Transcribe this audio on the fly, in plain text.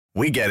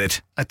We get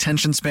it.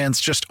 Attention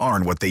spans just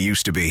aren't what they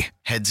used to be.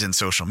 Heads in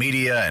social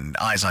media and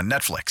eyes on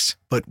Netflix.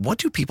 But what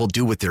do people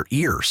do with their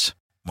ears?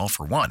 Well,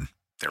 for one,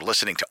 they're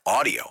listening to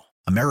audio.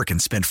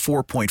 Americans spend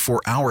 4.4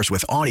 hours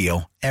with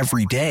audio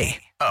every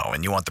day. Oh,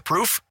 and you want the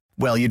proof?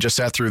 Well, you just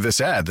sat through this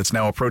ad that's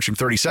now approaching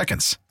 30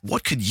 seconds.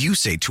 What could you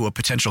say to a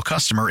potential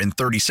customer in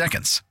 30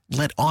 seconds?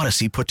 Let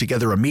Odyssey put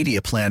together a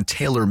media plan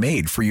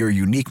tailor-made for your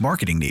unique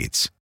marketing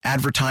needs.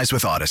 Advertise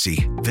with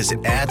Odyssey.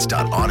 Visit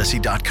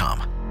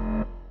ads.odyssey.com.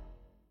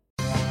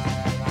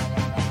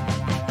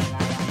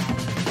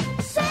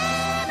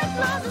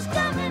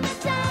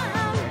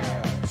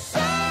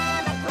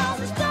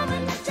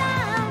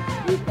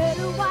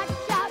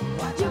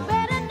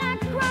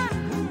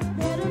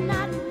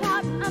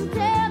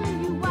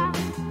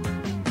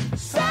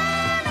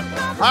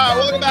 All right,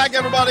 welcome back,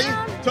 everybody.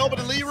 Tobin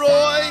and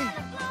Leroy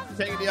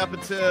taking you up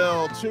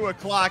until 2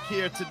 o'clock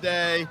here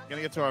today. Going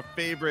to get to our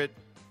favorite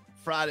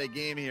Friday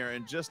game here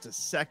in just a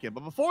second.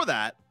 But before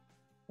that,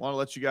 I want to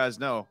let you guys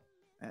know,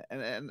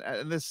 and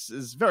this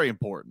is very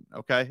important,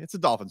 okay? It's a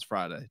Dolphins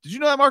Friday. Did you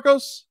know that,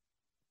 Marcos?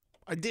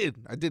 I did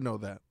know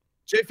that.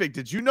 J-Fig,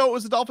 did you know it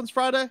was a Dolphins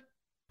Friday?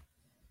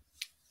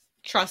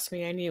 Trust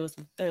me, I knew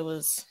it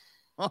was.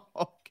 Oh,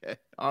 okay.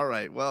 All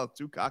right. Well,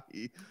 too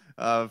cocky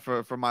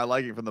for my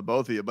liking from the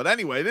both of you. But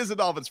anyway, it is a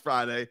Dolphins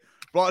Friday,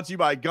 brought to you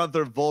by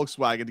Gunther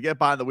Volkswagen. To get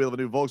behind the wheel of a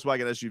new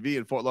Volkswagen SUV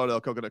in Fort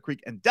Lauderdale, Coconut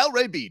Creek, and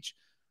Delray Beach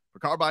for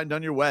car buying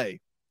done your way,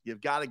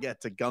 you've got to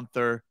get to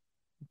Gunther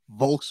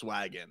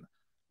Volkswagen.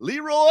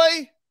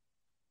 Leroy,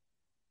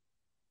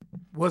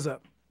 what's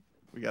up?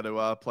 We got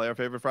to play our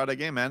favorite Friday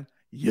game, man.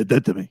 You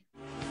did to me.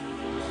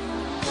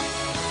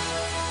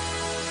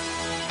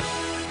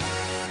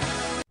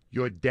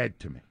 You're dead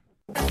to me.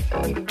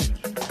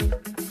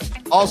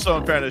 Also,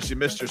 in fairness, you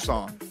missed your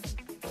song.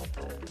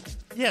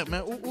 Yeah,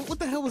 man. What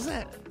the hell was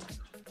that?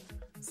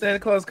 Santa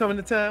Claus coming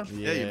to town?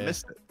 Yeah, you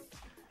missed it.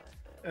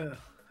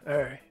 All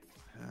right.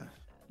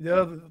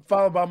 The other,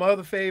 followed by my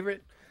other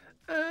favorite.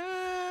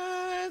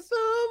 I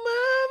saw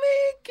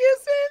mommy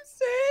kissing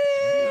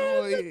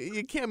Santa.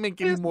 You can't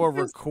make any more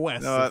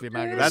requests if you're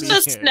not going to. That's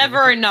just here.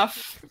 never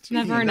enough.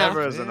 Never enough.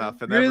 Never is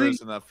enough. It Really? never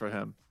is enough for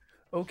him.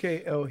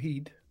 Okay, El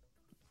Heed.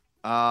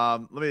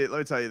 Let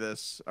me tell you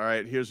this. All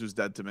right, here's who's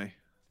dead to me.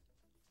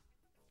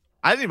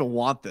 I didn't even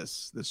want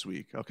this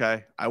week,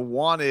 okay? I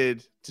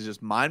wanted to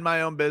just mind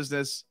my own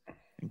business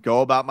and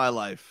go about my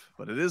life.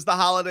 But it is the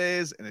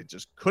holidays, and it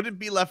just couldn't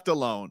be left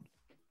alone.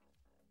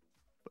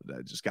 But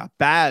I just got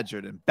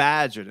badgered and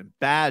badgered and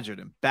badgered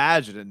and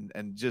badgered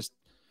and just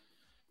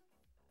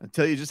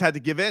until you just had to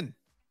give in.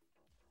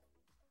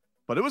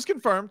 But it was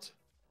confirmed.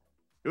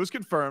 It was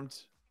confirmed.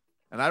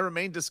 And I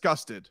remain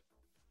disgusted.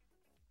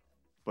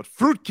 But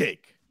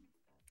fruitcake.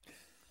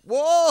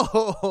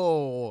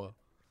 Whoa.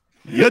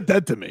 You're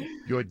dead to me.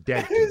 You're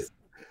dead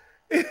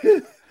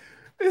to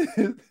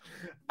me.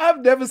 I've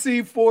never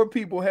seen four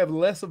people have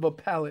less of a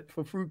palate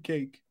for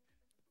fruitcake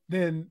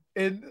than,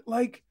 and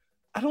like,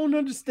 I don't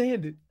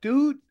understand it.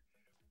 Dude,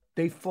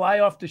 they fly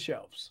off the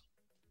shelves.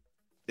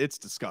 It's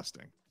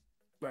disgusting.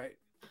 Right.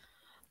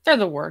 They're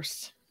the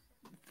worst.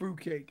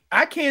 Fruitcake.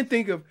 I can't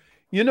think of,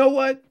 you know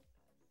what?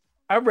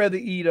 I'd rather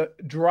eat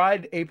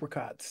dried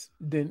apricots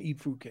than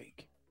eat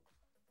fruitcake.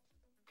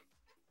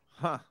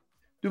 Huh.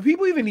 Do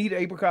people even eat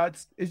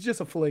apricots? It's just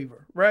a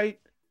flavor, right?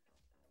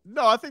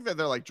 No, I think that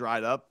they're like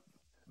dried up.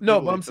 No,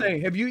 People but I'm eat them.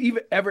 saying, have you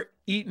ever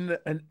eaten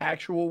an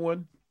actual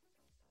one?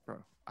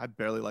 Bro, I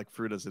barely like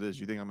fruit as it is.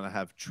 You think I'm going to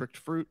have tricked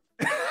fruit?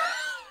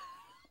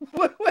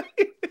 What?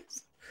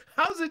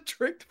 How's it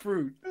tricked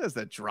fruit? Is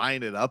that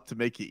drying it up to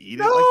make you eat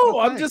it? No,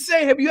 Like, I'm just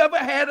saying, have you ever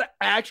had an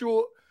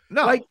actual,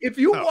 no. like if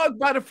you no. walked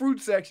by the fruit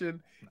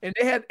section and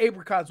they had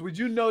apricots, would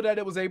you know that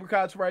it was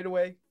apricots right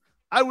away?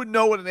 I would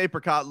know what an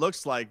apricot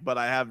looks like, but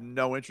I have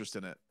no interest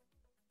in it.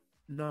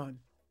 None.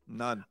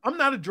 None. I'm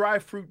not a dry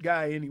fruit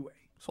guy anyway.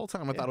 This whole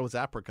time I thought it was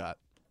apricot.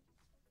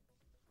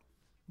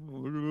 Oh,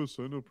 look at this.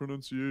 I know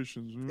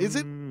pronunciations. Is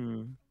it?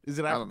 Is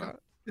it I don't apricot? know.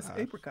 It's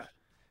apricot.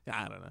 Yeah,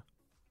 I don't know.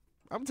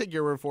 I'm taking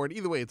your word for it.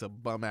 Either way, it's a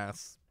bum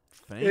ass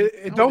thing.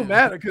 It don't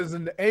matter because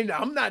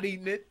I'm not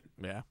eating it.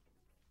 Yeah.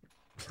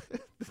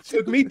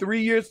 Took me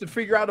 3 years to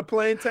figure out a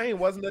plantain.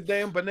 Wasn't a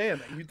damn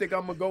banana. You think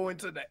I'm gonna go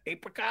into the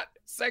apricot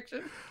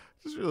section?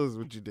 Just realized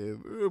what you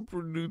did.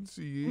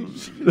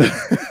 Pronunciation.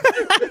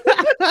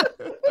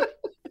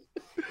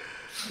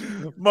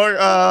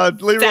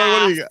 Mark, Leroy,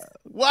 what do you got?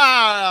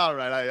 Wow. All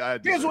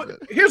right.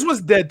 Here's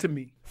what's dead to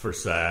me. For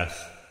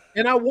sass.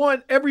 And I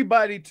want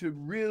everybody to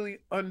really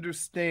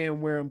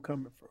understand where I'm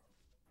coming from.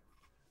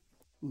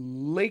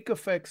 Lake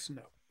effect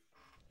snow.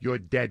 You're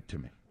dead to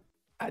me.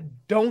 I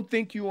don't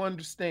think you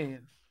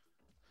understand.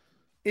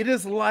 It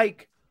is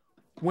like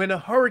when a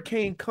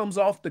hurricane comes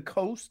off the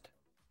coast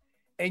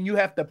and you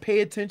have to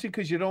pay attention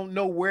because you don't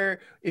know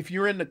where, if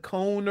you're in the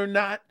cone or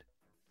not.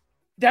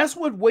 That's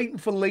what waiting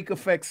for lake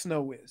effect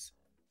snow is.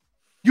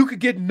 You could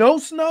get no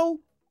snow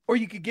or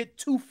you could get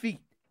 2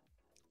 feet.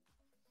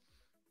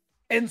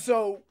 And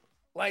so,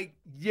 like,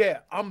 yeah,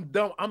 I'm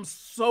done. I'm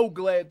so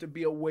glad to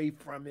be away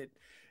from it.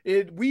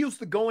 We used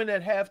to go in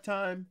at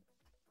halftime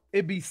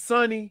It'd be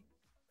sunny,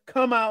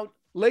 come out,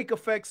 lake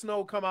effect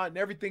snow come out, and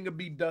everything would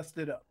be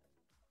dusted up.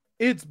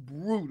 It's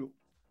brutal.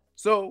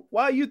 So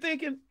why are you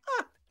thinking,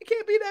 it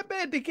can't be that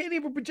bad? They can't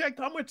even project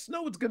how much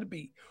snow it's going to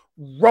be.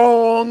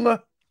 Wrong.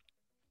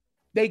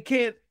 They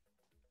can't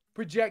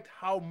project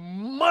how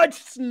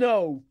much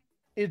snow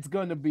it's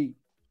going to be.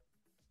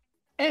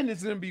 And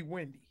it's going to be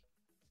windy.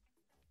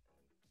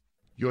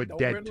 You're Don't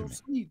wear dead to no me.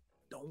 sleeves.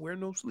 Don't wear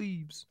no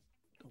sleeves.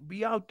 Don't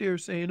be out there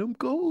saying, I'm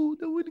cold.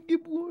 I want to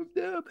get warmed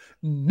up.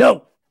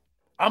 No.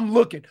 I'm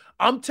looking.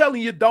 I'm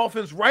telling you,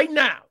 Dolphins, right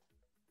now,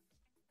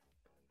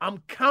 I'm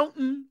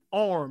counting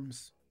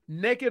arms,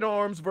 naked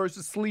arms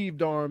versus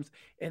sleeved arms,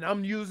 and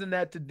I'm using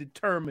that to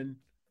determine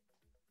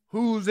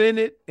who's in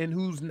it and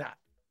who's not.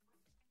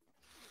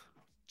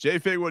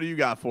 J-Fig, what do you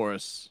got for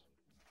us?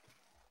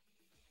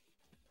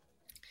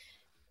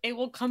 It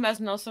will come as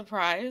no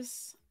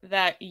surprise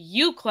that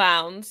you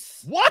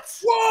clowns What?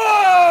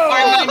 are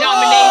my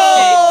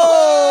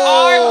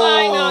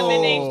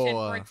nomination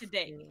for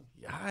today.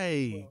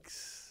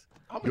 Yikes.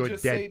 I'm You're going to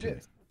just dead say to me.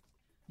 this.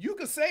 You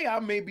could say I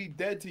may be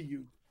dead to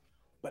you,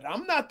 but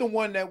I'm not the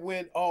one that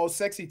went all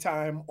sexy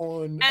time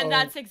on. And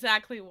that's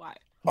exactly why.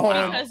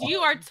 on Because you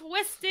are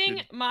twisting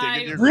You're my.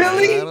 digging your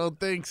Really? I don't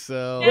think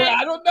so. Yeah.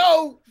 I don't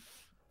know.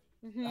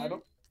 Mhm. I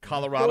don't.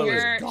 Colorado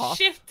You're is goth.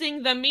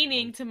 shifting the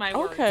meaning to my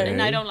words, Okay.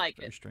 and I don't like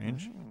Very it.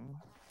 strange.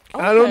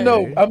 I don't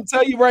know. Okay. I'm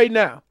telling you right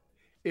now.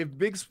 If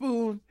Big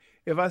Spoon,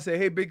 if I say,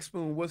 "Hey, Big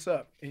Spoon, what's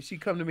up?" and she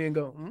come to me and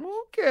go,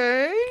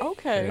 "Okay,"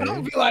 Okay. I'm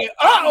gonna be like,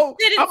 "Oh,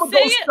 Didn't I'm gonna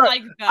say go it start.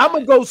 like that. I'm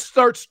gonna go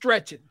start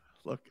stretching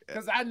Look,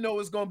 because I know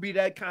it's gonna be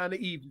that kind of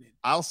evening."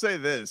 I'll say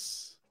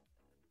this.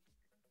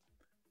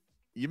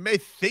 You may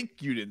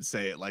think you didn't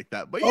say it like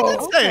that, but you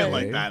did say it okay.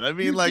 like that. I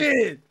mean, You like,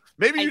 did.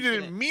 maybe I you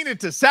didn't didn't. mean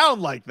it to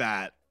sound like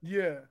that,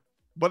 Yeah,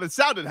 but it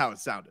sounded how it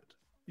sounded,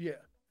 yeah.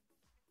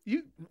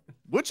 You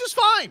which is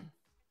fine.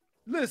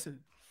 listen.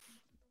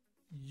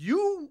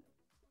 You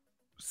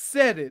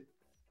said it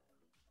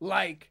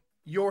like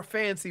your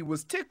fancy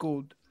was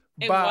tickled.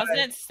 It by,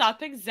 wasn't.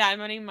 Stop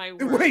examining my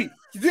words. Wait,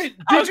 did you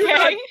not?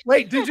 Okay.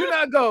 Wait, did you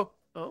not go?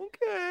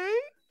 Okay.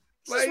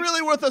 Is this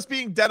really worth us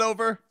being dead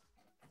over?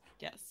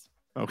 Yes.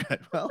 Okay,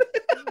 well,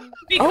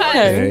 Because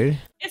Okay.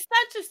 it's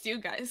not just you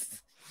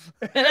guys.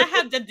 Then I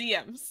have the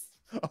DMs.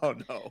 oh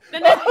no.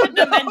 Then I have the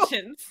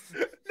dimensions.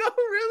 No,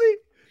 really?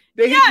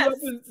 They Yes.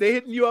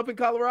 hitting you up in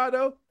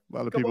Colorado? A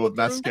lot of Come people on with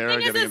through. mascara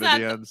The thing getting is in the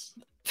that- DMs.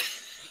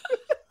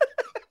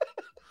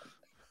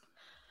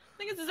 The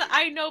thing is that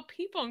I know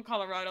people in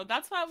Colorado.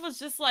 That's why I was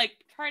just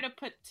like trying to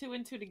put two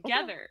and two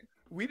together.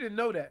 We didn't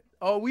know that.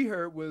 All we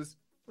heard was,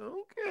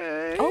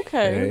 okay.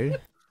 Okay.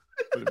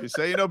 But if you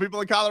say you know people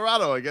in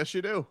Colorado, I guess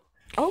you do.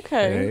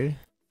 Okay.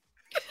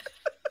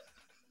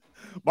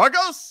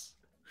 Marcos?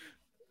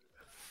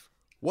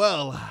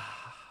 Well,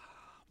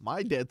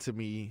 my dead to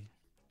me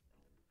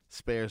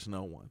spares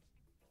no one.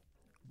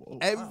 Whoa, wow.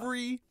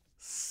 Every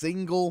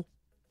single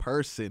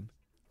person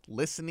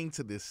listening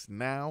to this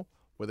now,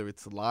 whether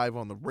it's live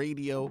on the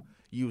radio,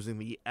 using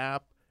the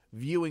app,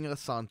 viewing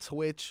us on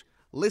Twitch,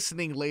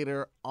 listening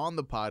later on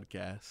the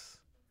podcast,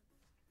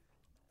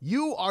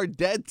 you are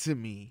dead to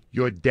me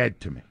You're dead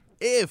to me.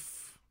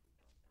 if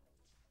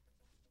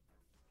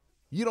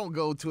you don't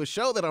go to a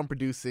show that I'm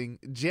producing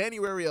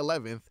January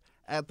 11th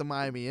at the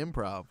Miami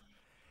Improv.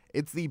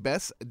 It's the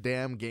Best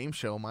Damn Game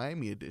Show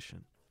Miami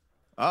edition.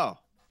 Oh,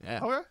 Yeah.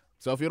 okay.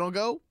 So if you don't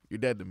go, you're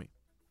dead to me.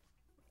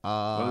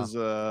 What is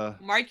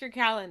Mark your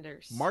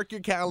calendars. Mark your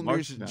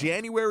calendars, Mark now.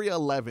 January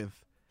 11th.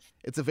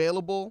 It's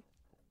available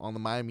on the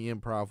Miami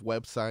Improv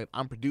website.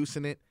 I'm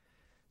producing it.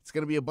 It's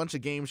going to be a bunch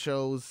of game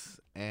shows,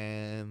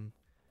 and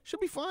should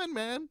be fun,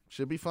 man.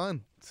 Should be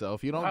fun. So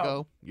if you don't Wow.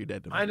 go, you're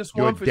dead to me. -1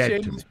 You're for dead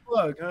to shameless me.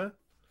 plug, huh?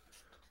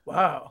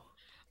 Wow.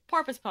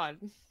 Porpoise Pod.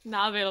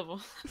 Not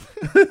available.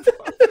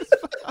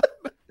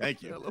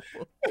 thank you.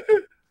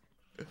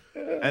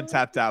 And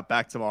Tapped Out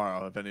back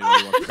tomorrow if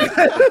anybody wants to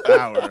take an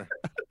hour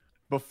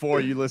before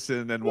you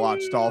listen and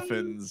watch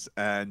Dolphins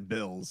and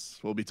Bills.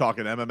 We'll be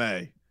talking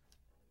MMA,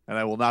 and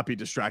I will not be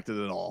distracted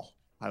at all.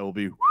 I will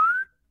be.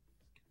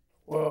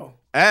 Whoa.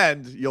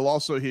 And you'll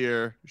also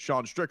hear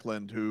Sean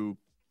Strickland, who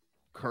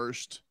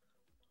cursed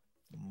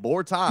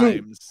more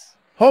times.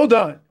 Hold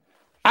on.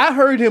 I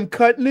heard him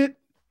cutting it.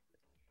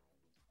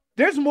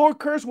 There's more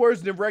curse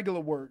words than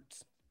regular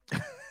words.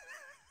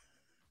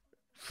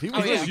 He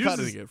was Oh, yeah. just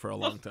cutting Uses- it for a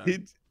long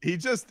time. He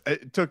just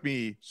it took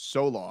me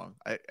so long,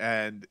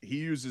 and he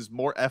uses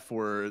more F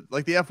word.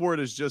 Like the F word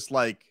is just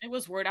like It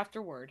was word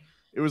after word.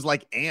 it was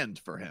like and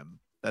for him.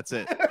 That's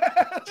it.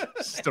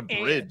 Just a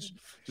bridge,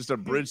 just a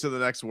bridge to the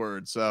next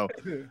word. So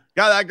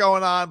got that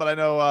going on, but I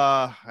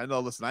know.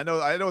 Listen, I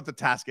know what the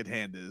task at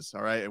hand is.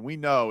 All right, and we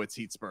know it's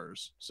Heat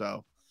Spurs.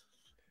 So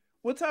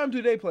What time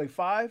do they play?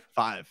 5?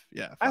 5,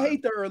 yeah. I 5.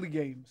 hate the early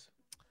games.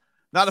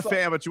 Not a so-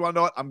 fan, but you want to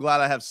know what? I'm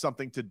glad I have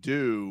something to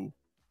do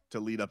to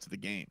lead up to the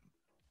game.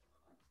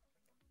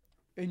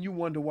 And you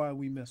wonder why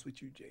we mess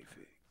with you,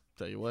 J-Fig.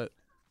 Tell you what.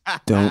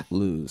 Don't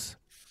lose.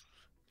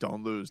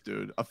 Don't lose,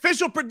 dude.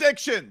 Official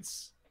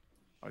predictions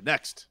are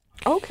next.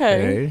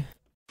 Okay.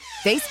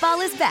 Baseball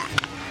is back,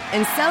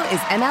 and so is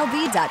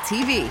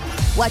MLB.tv.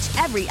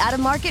 Watch every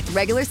out-of-market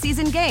regular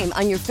season game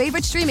on your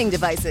favorite streaming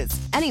devices,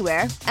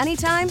 anywhere,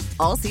 anytime,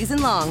 all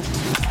season long.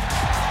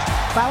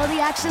 Follow the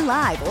action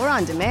live or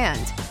on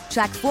demand.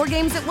 Track 4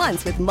 games at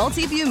once with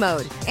multi-view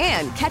mode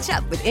and catch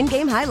up with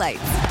in-game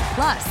highlights.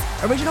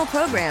 Plus, original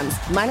programs,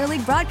 minor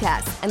league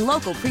broadcasts, and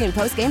local pre- and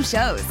post-game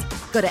shows.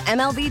 Go to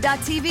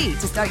MLB.tv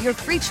to start your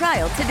free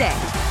trial today.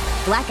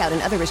 Blackout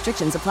and other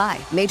restrictions apply.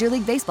 Major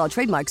League Baseball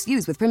trademarks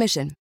used with permission.